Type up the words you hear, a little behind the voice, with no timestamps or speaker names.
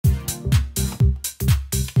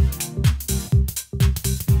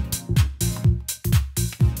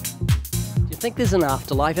think there's an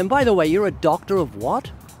afterlife? And by the way, you're a doctor of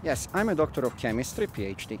what? Yes, I'm a doctor of chemistry,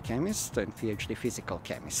 PhD chemist and PhD physical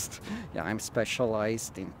chemist. Yeah, I'm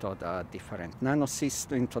specialized into the different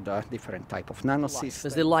nanosystems, into the different type of nanosystems.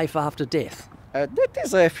 Is there life after death? That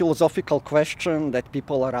is a philosophical question that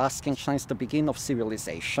people are asking since the beginning of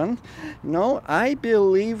civilization. No, I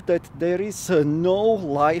believe that there is no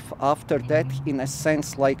life after that in a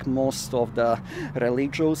sense like most of the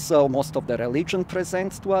religion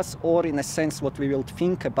presents to us, or in a sense what we will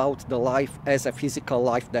think about the life as a physical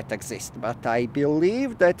life that exists. But I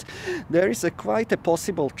believe that there is quite a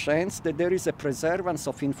possible chance that there is a preservance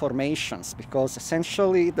of informations, because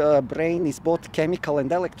essentially the brain is both chemical and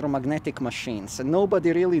electromagnetic machine. And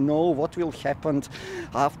nobody really know what will happen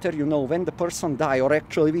after, when the person die, or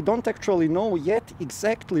actually we don't actually know yet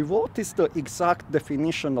exactly what is the exact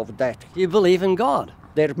definition of death. You believe in God?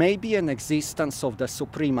 There may be an existence of the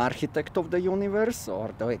supreme architect of the universe,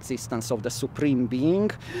 or the existence of the supreme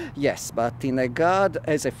being, yes, but in a God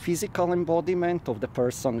as a physical embodiment of the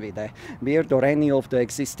person with a beard or any of the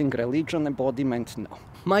existing religion embodiment, no.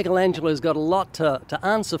 Michelangelo's got a lot to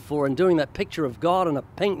answer for in doing that picture of God in a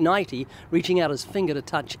pink nightie, reaching out his finger to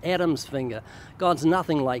touch Adam's finger. God's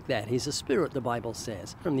nothing like that. He's a spirit, the Bible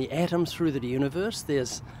says. From the atoms through the universe,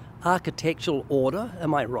 there's architectural order.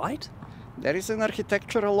 Am I right? There is an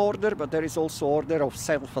architectural order, but there is also order of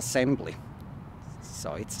self-assembly.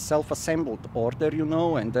 So it's a self-assembled order,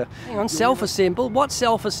 and... Hang on, self-assembled? What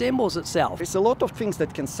self-assembles itself? There's a lot of things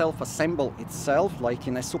that can self-assemble itself, like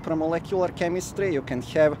in a supramolecular chemistry. You can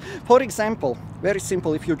have, for example, very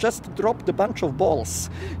simple, if you just drop the bunch of balls,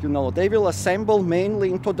 they will assemble mainly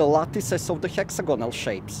into the lattices of the hexagonal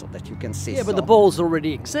shape, so that you can see. Yeah, but the balls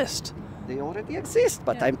already exist. They already exist,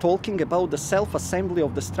 but I'm talking about the self-assembly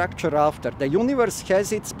of the structure after. The universe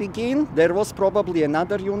has its begin, there was probably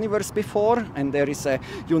another universe before, and there is a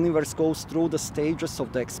universe goes through the stages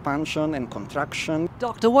of the expansion and contraction.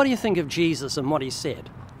 Doctor, what do you think of Jesus and what he said?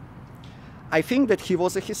 I think that he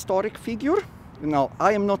was a historic figure.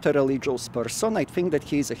 I am not a religious person. I think that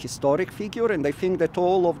he is a historic figure, and I think that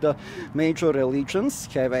all of the major religions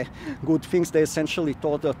have good things. They essentially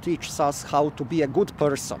teach us how to be a good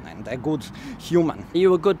person and a good human. Are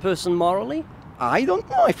you a good person morally? I don't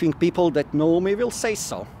know. I think people that know me will say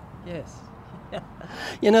so. Yes.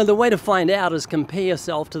 The way to find out is compare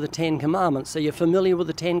yourself to the 10 Commandments. Are you familiar with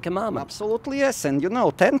the 10 Commandments? Absolutely, yes. And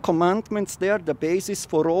 10 Commandments, they are the basis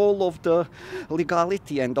for all of the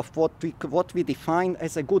legality and of what we define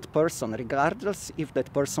as a good person, regardless if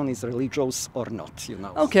that person is religious or not,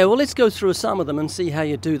 Okay, well, let's go through some of them and see how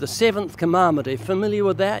you do. The 7th Commandment, are you familiar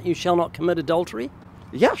with that? You shall not commit adultery?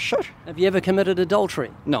 Yeah, sure. Have you ever committed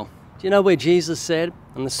adultery? No. Do you know where Jesus said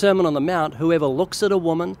in the Sermon on the Mount, whoever looks at a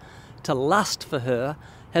woman to lust for her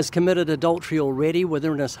has committed adultery already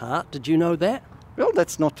within his heart? Did you know that? Well,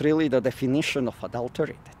 that's not really the definition of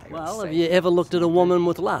adultery that I would say. Have you ever looked at a woman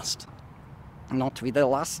with lust? Not with a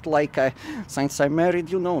lust like since I'm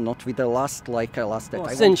married, not with a lust like a lust that I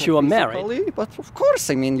want. Since you are married. But of course,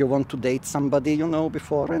 you want to date somebody,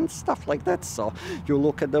 before and stuff like that. So you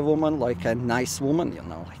look at the woman like a nice woman,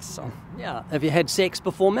 like so. Yeah. Have you had sex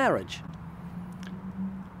before marriage?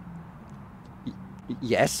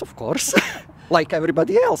 Yes, of course, like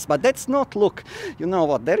everybody else, but that's not, look,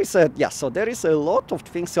 what, there is a lot of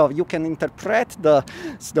things, so you can interpret the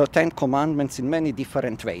 10 Commandments in many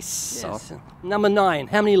different ways. Yes. So. Number 9,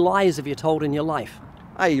 how many lies have you told in your life?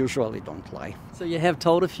 I usually don't lie. So you have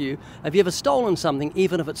told a few. Have you ever stolen something,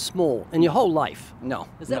 even if it's small, in your whole life? No.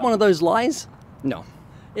 Is that one of those lies? No.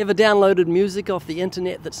 Ever downloaded music off the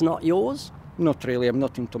internet that's not yours? Not really, I'm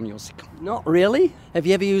not into music. Not really? Have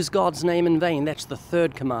you ever used God's name in vain? That's the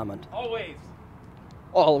 3rd commandment. Always.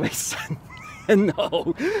 Always.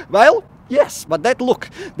 No. Well, yes, but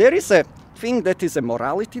there is a thing that is a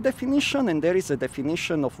morality definition, and there is a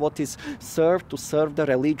definition of what is served to serve the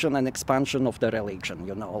religion and expansion of the religion.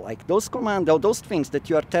 Like those those things that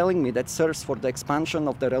you are telling me that serves for the expansion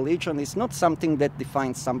of the religion is not something that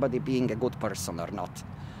defines somebody being a good person or not.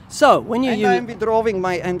 So, when you I'm withdrawing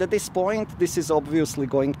and at this point, this is obviously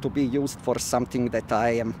going to be used for something that I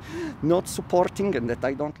am not supporting and that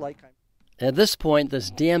I don't like. At this point,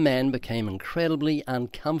 this dear man became incredibly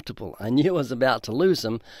uncomfortable. I knew I was about to lose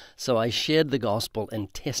him, so I shared the gospel in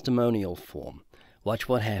testimonial form. Watch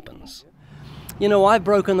what happens. I've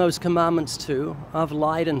broken those commandments too. I've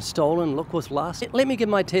lied and stolen, look with lust. Let me give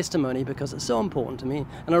my testimony because it's so important to me,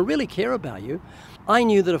 and I really care about you. I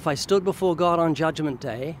knew that if I stood before God on Judgment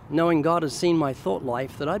Day, knowing God had seen my thought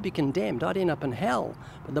life, that I'd be condemned. I'd end up in hell.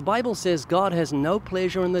 But the Bible says God has no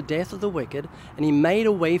pleasure in the death of the wicked, and He made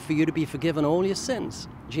a way for you to be forgiven all your sins.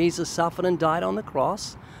 Jesus suffered and died on the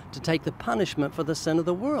cross to take the punishment for the sin of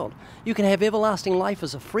the world. You can have everlasting life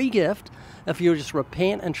as a free gift if you just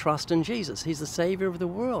repent and trust in Jesus. He's the Savior of the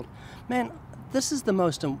world. Man, this is the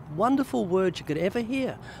most wonderful word you could ever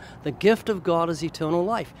hear. The gift of God is eternal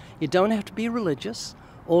life. You don't have to be religious.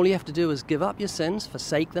 All you have to do is give up your sins,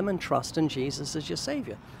 forsake them, and trust in Jesus as your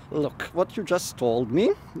Savior. Look, what you just told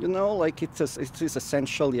me, like it is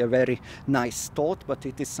essentially a very nice thought, but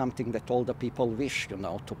it is something that all the people wish,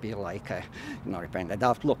 to be like, repented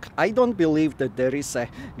out. Look, I don't believe that there is a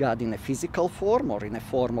God in a physical form or in a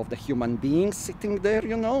form of the human being sitting there,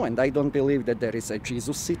 and I don't believe that there is a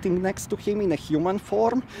Jesus sitting next to Him in a human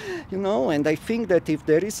form, and I think that if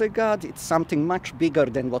there is a God, it's something much bigger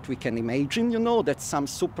than what we can imagine, that's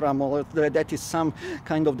that is some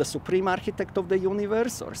kind of the supreme architect of the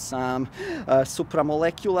universe, or some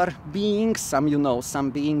supramolecular being, some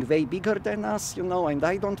being way bigger than us, and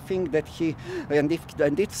I don't think that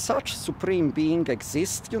and if such supreme being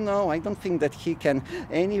exists, I don't think that He can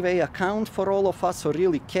anyway account for all of us or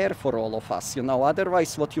really care for all of us,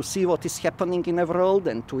 otherwise what you see, what is happening in the world,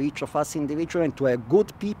 and to each of us individually, and to a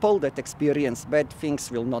good people that experience bad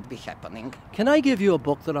things will not be happening. Can I give you a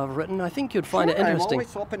book that I've written? I think you'd find it interesting. I'm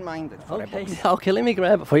always open-minded for a book. Okay, let me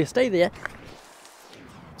grab it for you. Stay there.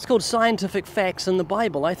 It's called Scientific Facts in the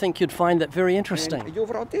Bible. I think you'd find that very interesting. And you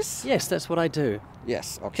wrote this? Yes, that's what I do.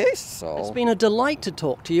 Yes, okay, so... It's been a delight to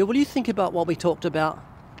talk to you. Will you think about what we talked about?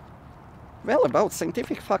 Well, about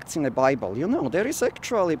scientific facts in the Bible, there is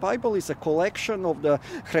actually, Bible is a collection of the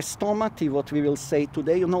chrestomati, what we will say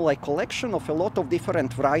today, like collection of a lot of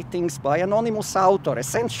different writings by anonymous author,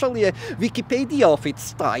 essentially a Wikipedia of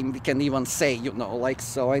its time, we can even say, like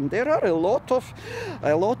so. And there are a lot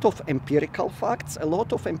of empirical facts, a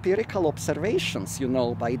lot of empirical observations,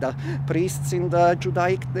 by the priests in the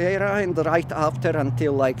Judaic era and right after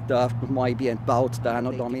until like maybe about the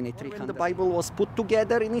Anno Domini 300. When the Bible was put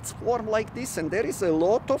together in its form like this, and there is a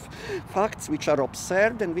lot of facts which are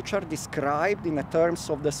observed and which are described in terms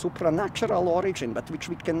of the supranatural origin, but which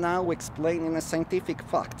we can now explain in a scientific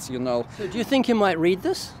facts, So do you think you might read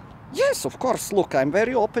this? Yes, of course. Look, I'm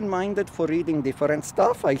very open-minded for reading different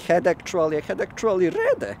stuff. I had actually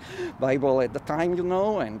read the Bible at the time,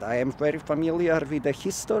 and I am very familiar with the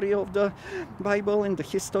history of the Bible and the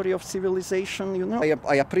history of civilization,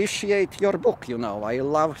 I appreciate your book, I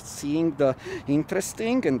love seeing the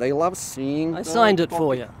interesting, and I love seeing I signed it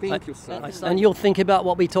for you. Thank you, sir. And you'll think about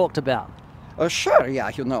what we talked about. Sure,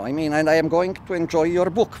 yeah, and I am going to enjoy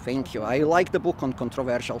your book, thank you. I like the book on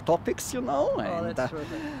controversial topics, and... that's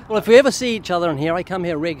terrific. Well, if we ever see each other in here, I come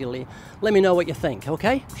here regularly, let me know what you think,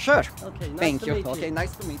 okay? Sure. Okay, nice thank to you. meet you. Okay,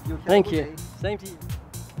 nice to meet you. Thank you. Same to you.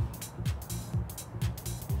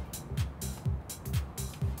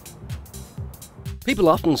 People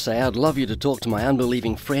often say, I'd love you to talk to my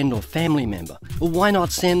unbelieving friend or family member. Well, why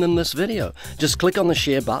not send them this video? Just click on the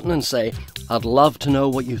share button and say, I'd love to know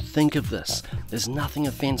what you think of this. There's nothing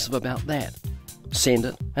offensive about that. Send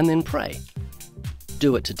it and then pray.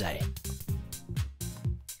 Do it today.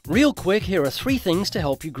 Real quick, here are 3 things to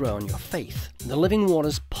help you grow in your faith. The Living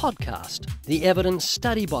Waters podcast, the Evidence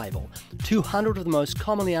Study Bible, 200 of the most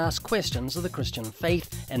commonly asked questions of the Christian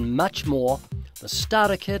faith, and much more. The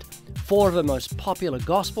Starter Kit, 4 of the most popular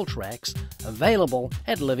gospel tracks, available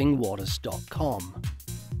at livingwaters.com.